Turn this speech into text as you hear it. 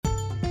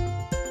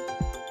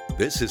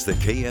This is the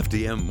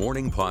KFDM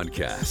Morning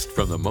Podcast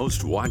from the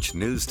most watched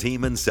news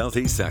team in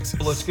Southeast Texas.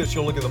 Let's get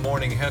you a look at the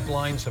morning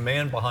headlines. A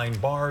man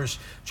behind bars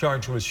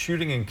charged with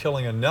shooting and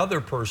killing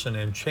another person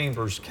in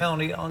Chambers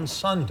County on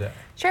Sunday.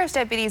 Sheriff's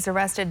deputies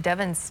arrested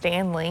Devin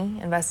Stanley.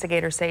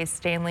 Investigators say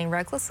Stanley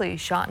recklessly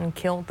shot and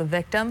killed the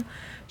victim.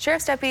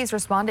 Sheriff's deputies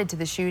responded to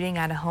the shooting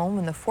at a home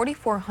in the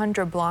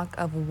 4400 block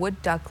of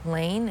Wood Duck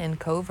Lane in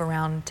Cove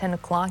around 10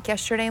 o'clock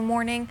yesterday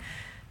morning.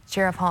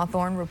 Sheriff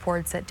Hawthorne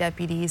reports that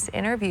deputies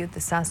interviewed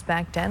the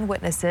suspect and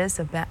witnesses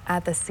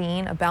at the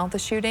scene about the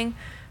shooting.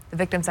 The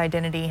victim's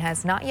identity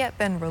has not yet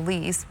been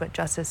released, but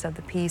Justice of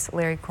the Peace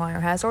Larry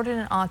Cryer has ordered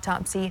an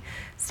autopsy.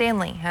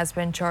 Stanley has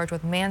been charged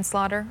with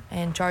manslaughter,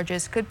 and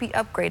charges could be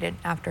upgraded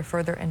after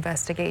further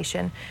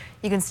investigation.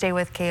 You can stay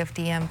with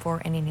KFDM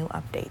for any new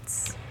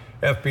updates.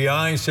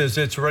 FBI says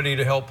it's ready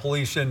to help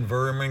police in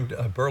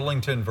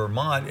Burlington,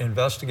 Vermont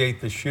investigate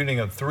the shooting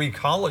of 3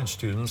 college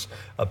students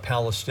of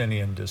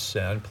Palestinian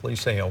descent.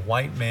 Police say a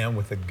white man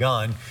with a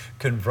gun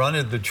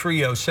confronted the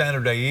trio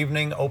Saturday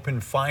evening,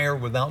 opened fire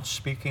without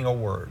speaking a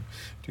word.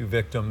 2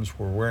 victims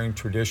were wearing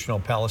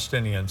traditional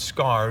Palestinian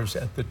scarves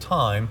at the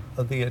time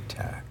of the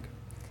attack.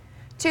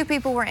 2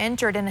 people were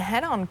injured in a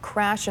head-on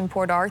crash in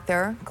Port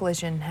Arthur.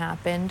 Collision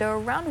happened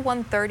around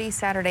 1:30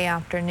 Saturday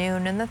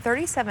afternoon in the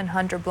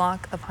 3700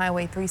 block of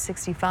Highway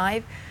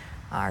 365.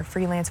 Our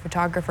freelance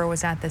photographer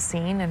was at the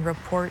scene and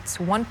reports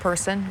 1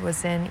 person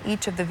was in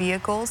each of the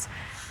vehicles,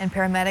 and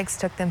paramedics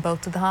took them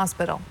both to the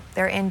hospital.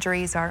 Their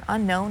injuries are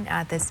unknown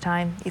at this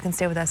time. You can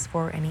stay with us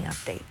for any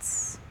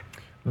updates.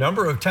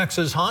 Number of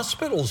Texas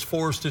hospitals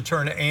forced to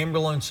turn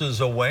ambulances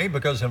away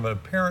because of an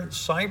apparent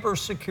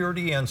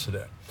cybersecurity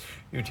incident.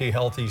 UT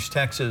Health East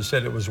Texas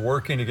said it was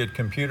working to get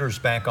computers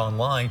back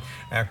online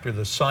after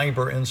the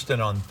cyber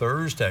incident on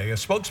Thursday. A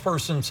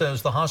spokesperson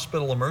says the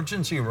hospital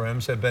emergency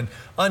rooms have been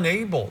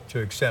unable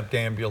to accept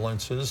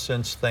ambulances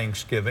since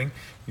Thanksgiving.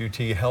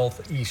 UT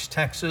Health East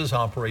Texas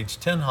operates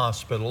 10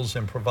 hospitals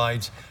and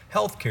provides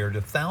health care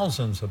to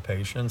thousands of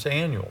patients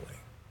annually.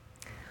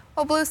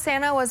 Well, Blue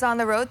Santa was on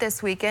the road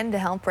this weekend to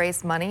help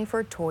raise money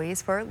for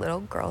toys for little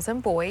girls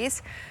and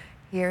boys.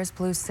 Here's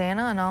Blue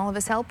Santa and all of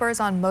his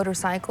helpers on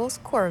motorcycles,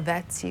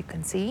 Corvettes you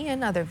can see,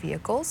 and other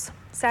vehicles.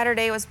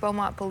 Saturday was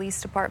Beaumont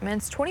Police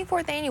Department's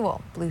 24th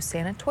annual Blue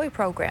Santa toy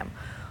program.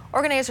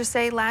 Organizers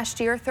say last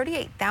year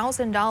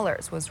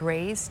 $38,000 was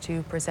raised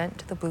to present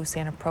to the Blue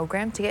Santa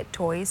program to get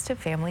toys to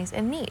families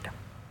in need.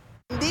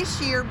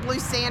 This year, Blue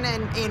Santa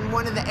and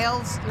one of the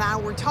elves and I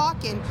were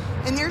talking,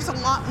 and there's a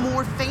lot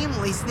more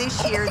families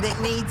this year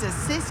that needs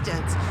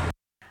assistance.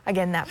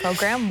 Again, that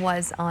program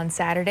was on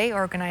Saturday.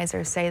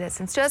 Organizers say that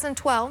since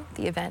 2012,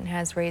 the event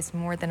has raised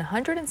more than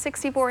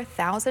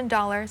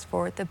 $164,000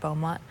 for the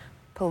Beaumont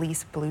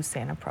Police Blue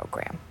Santa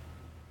program.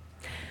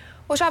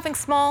 Well, shopping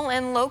small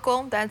and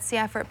local, that's the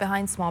effort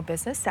behind Small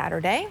Business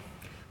Saturday.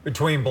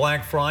 Between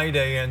Black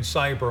Friday and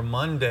Cyber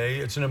Monday,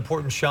 it's an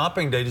important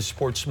shopping day to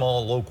support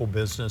small local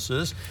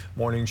businesses.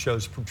 Morning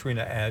Show's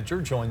Katrina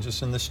Adger joins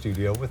us in the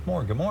studio with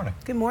more. Good morning.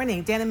 Good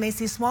morning. Dan and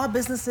Macy, small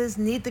businesses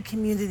need the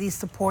community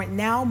support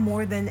now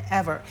more than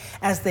ever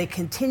as they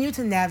continue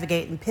to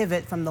navigate and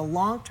pivot from the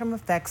long-term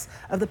effects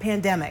of the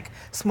pandemic.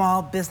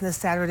 Small Business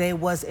Saturday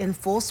was in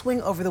full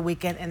swing over the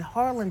weekend in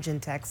Harlingen,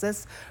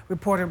 Texas.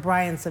 Reporter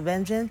Brian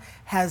Savengen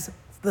has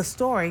the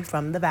story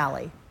from the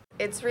Valley.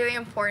 It's really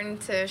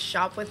important to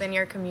shop within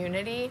your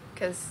community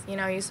because,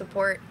 you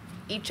support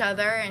each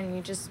other and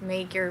you just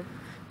make your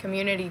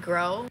community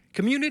grow.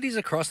 Communities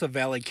across the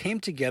valley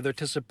came together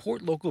to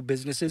support local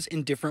businesses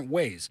in different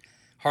ways.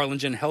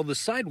 Harlingen held the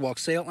sidewalk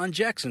sale on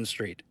Jackson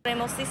Street. I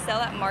mostly sell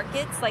at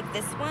markets like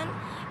this one,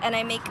 and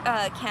I make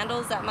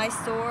candles at my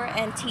store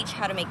and teach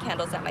how to make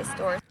candles at my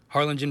store.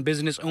 Harlingen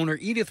business owner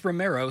Edith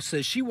Romero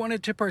says she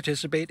wanted to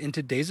participate in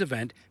today's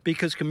event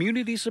because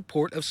community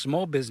support of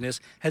small business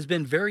has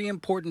been very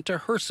important to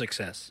her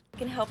success. I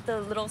can help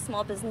the little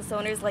small business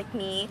owners like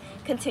me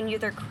continue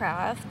their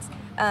crafts.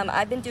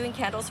 I've been doing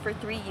candles for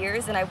 3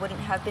 years, and I wouldn't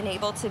have been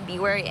able to be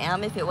where I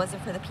am if it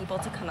wasn't for the people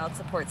to come out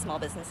support small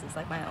businesses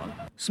like my own.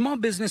 Small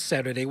Business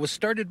Saturday was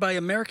started by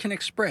American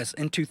Express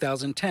in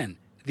 2010.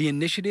 The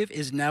initiative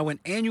is now an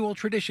annual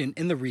tradition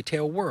in the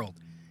retail world.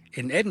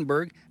 In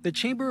Edinburgh, the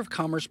Chamber of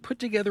Commerce put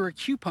together a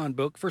coupon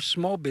book for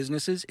small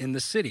businesses in the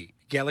city.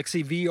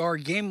 Galaxy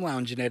VR Game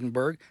Lounge in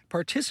Edinburgh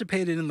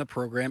participated in the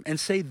program and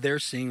say they're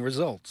seeing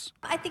results.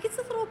 I think it's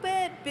a little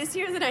bit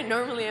busier than I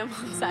normally am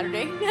on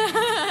Saturday.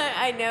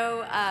 I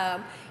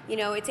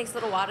know, it takes a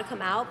little while to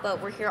come out,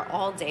 but we're here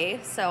all day,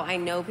 so I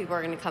know people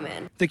are going to come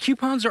in. The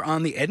coupons are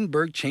on the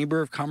Edinburgh Chamber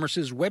of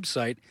Commerce's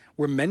website,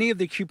 where many of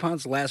the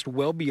coupons last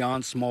well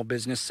beyond Small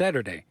Business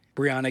Saturday.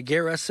 Brianna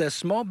Guerra says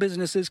small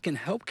businesses can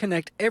help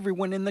connect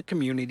everyone in the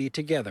community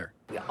together.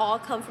 We all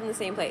come from the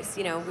same place.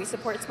 We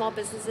support small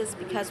businesses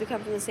because we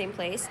come from the same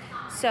place.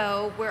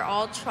 So we're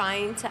all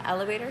trying to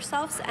elevate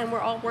ourselves, and we're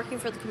all working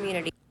for the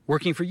community.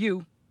 Working for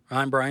you,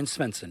 I'm Brian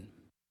Svensson.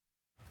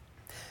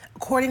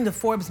 According to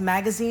Forbes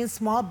magazine,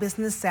 Small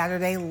Business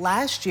Saturday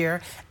last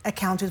year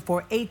accounted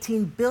for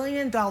 $18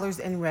 billion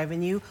in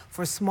revenue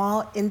for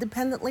small,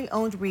 independently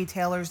owned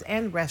retailers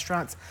and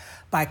restaurants.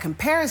 By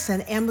comparison,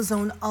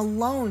 Amazon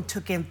alone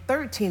took in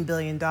 $13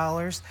 billion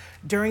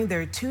during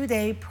their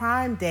two-day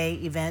Prime Day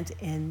event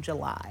in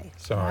July.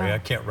 Sorry, Wow. I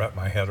can't wrap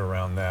my head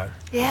around that.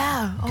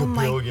 Yeah. Oh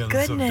my Billions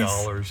goodness. of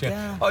dollars.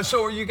 Yeah.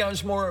 So are you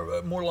guys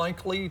more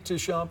likely to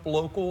shop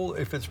local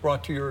if it's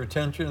brought to your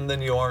attention than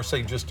you are,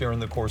 say, just during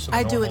the course of a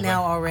I normal do it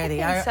now day?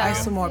 already. I think I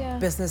so. support Yeah.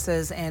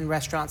 businesses and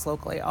restaurants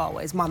locally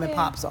always, mom and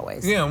pops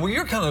always. Yeah, well,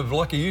 you're kind of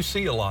lucky. You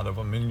see a lot of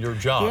them in your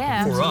job.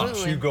 Yeah, For us,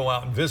 absolutely. you go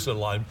out and visit a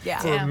lot. Yeah.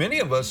 For Yeah. many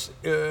of us,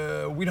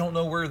 we don't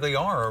know where they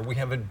are, or we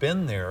haven't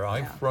been there.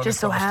 I've run Just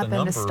so across a happened to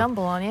number.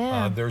 stumble on,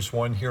 yeah. There's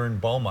one here in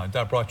Beaumont.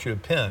 I brought you a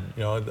pen,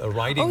 a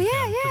writing pen.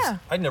 'Cause yeah.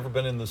 I'd never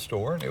been in the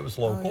store, and it was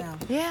local.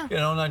 Yeah.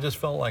 And I just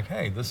felt like,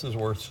 hey, this is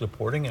worth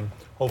supporting, and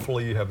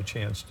hopefully you have a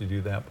chance to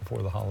do that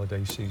before the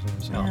holiday season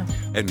is out.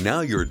 And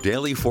now your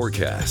daily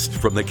forecast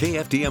from the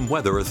KFDM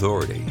Weather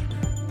Authority.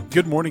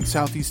 Good morning,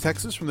 Southeast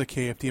Texas, from the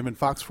KFDM and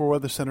Fox 4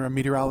 Weather Center. I'm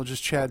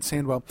meteorologist Chad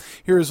Sandwell.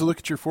 Here is a look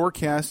at your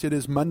forecast. It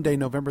is Monday,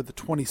 November the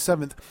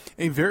 27th.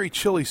 A very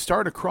chilly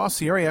start across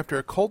the area after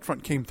a cold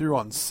front came through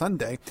on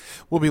Sunday.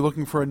 We'll be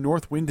looking for a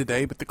north wind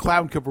today, but the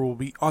cloud cover will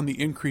be on the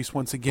increase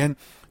once again.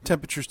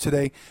 Temperatures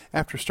today,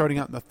 after starting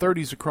out in the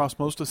 30s across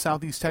most of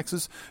Southeast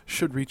Texas,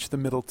 should reach the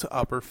middle to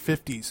upper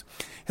 50s.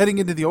 Heading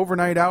into the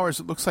overnight hours,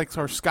 it looks like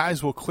our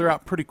skies will clear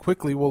out pretty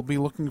quickly. We'll be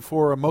looking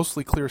for a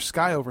mostly clear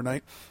sky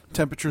overnight.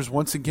 Temperatures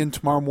once again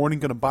tomorrow morning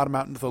going to bottom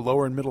out into the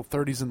lower and middle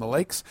 30s in the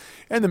lakes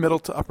and the middle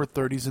to upper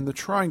 30s in the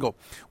triangle.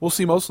 We'll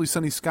see mostly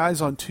sunny skies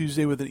on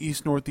Tuesday with an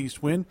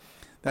east-northeast wind.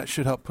 That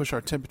should help push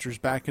our temperatures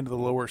back into the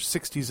lower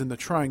 60s in the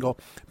triangle,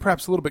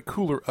 perhaps a little bit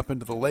cooler up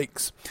into the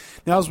lakes.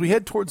 Now, as we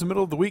head towards the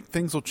middle of the week,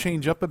 things will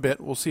change up a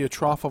bit. We'll see a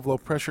trough of low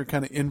pressure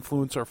kind of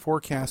influence our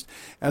forecast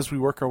as we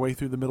work our way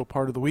through the middle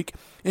part of the week.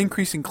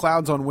 Increasing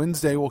clouds on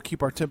Wednesday will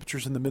keep our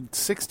temperatures in the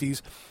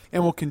mid-60s,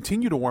 and we'll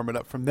continue to warm it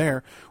up from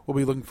there. We'll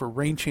be looking for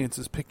rain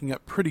chances picking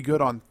up pretty good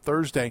on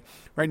Thursday.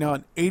 Right now,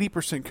 an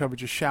 80%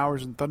 coverage of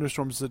showers and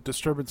thunderstorms as the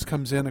disturbance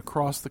comes in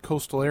across the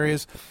coastal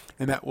areas,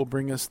 and that will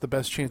bring us the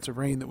best chance of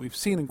rain that we've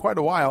seen in quite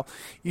a while,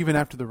 even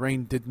after the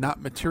rain did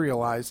not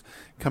materialize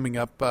coming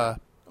up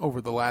over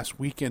the last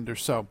weekend or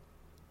so.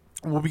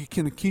 We'll be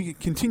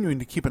continuing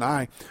to keep an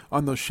eye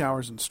on those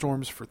showers and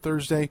storms for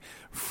Thursday.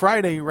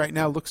 Friday right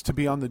now looks to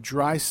be on the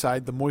dry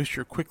side, the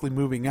moisture quickly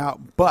moving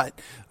out, but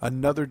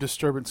another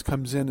disturbance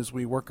comes in as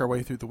we work our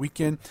way through the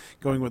weekend,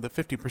 going with a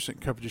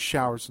 50% coverage of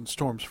showers and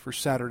storms for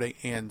Saturday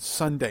and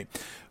Sunday.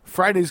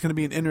 Friday is going to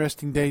be an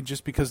interesting day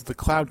just because of the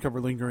cloud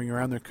cover lingering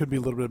around. There could be a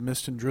little bit of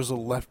mist and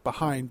drizzle left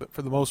behind, but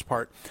for the most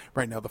part,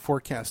 right now the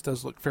forecast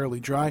does look fairly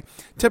dry.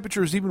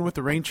 Temperatures, even with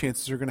the rain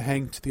chances, are going to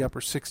hang to the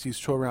upper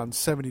 60s to around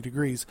 70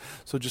 degrees,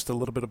 so just a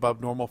little bit above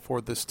normal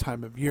for this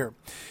time of year.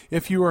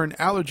 If you are an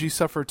allergy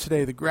sufferer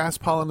today, the grass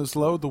pollen is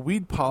low, the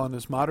weed pollen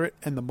is moderate,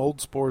 and the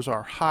mold spores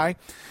are high.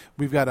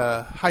 We've got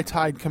a high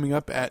tide coming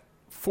up at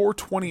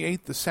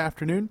 4:28 this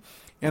afternoon,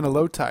 and a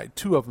low tide,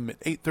 two of them at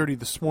 8:30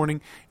 this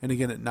morning, and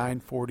again at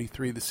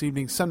 9:43 this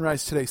evening.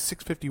 Sunrise today,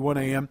 6:51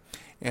 a.m.,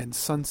 and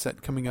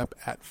sunset coming up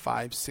at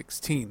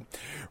 5:16.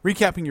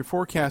 Recapping your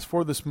forecast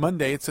for this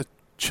Monday, it's a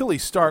chilly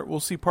start. We'll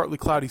see partly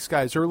cloudy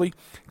skies early,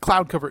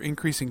 cloud cover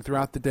increasing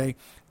throughout the day,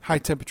 high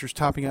temperatures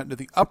topping out into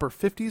the upper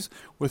 50s,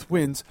 with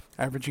winds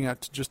averaging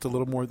out to just a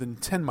little more than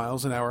 10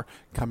 miles an hour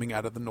coming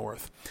out of the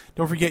north.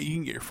 Don't forget, you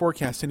can get your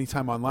forecast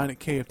anytime online at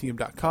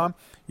KFDM.com.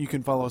 You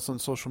can follow us on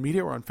social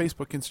media. We're on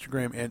Facebook,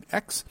 Instagram, and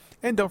X.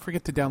 And don't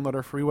forget to download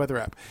our free weather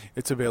app.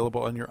 It's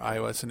available on your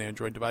iOS and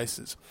Android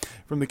devices.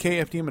 From the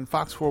KFDM and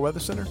Fox 4 Weather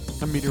Center,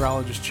 I'm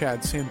meteorologist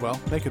Chad Sandwell.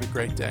 Make it a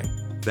great day.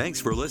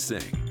 Thanks for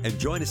listening, and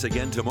join us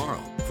again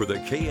tomorrow for the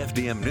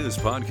KFDM News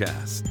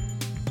Podcast.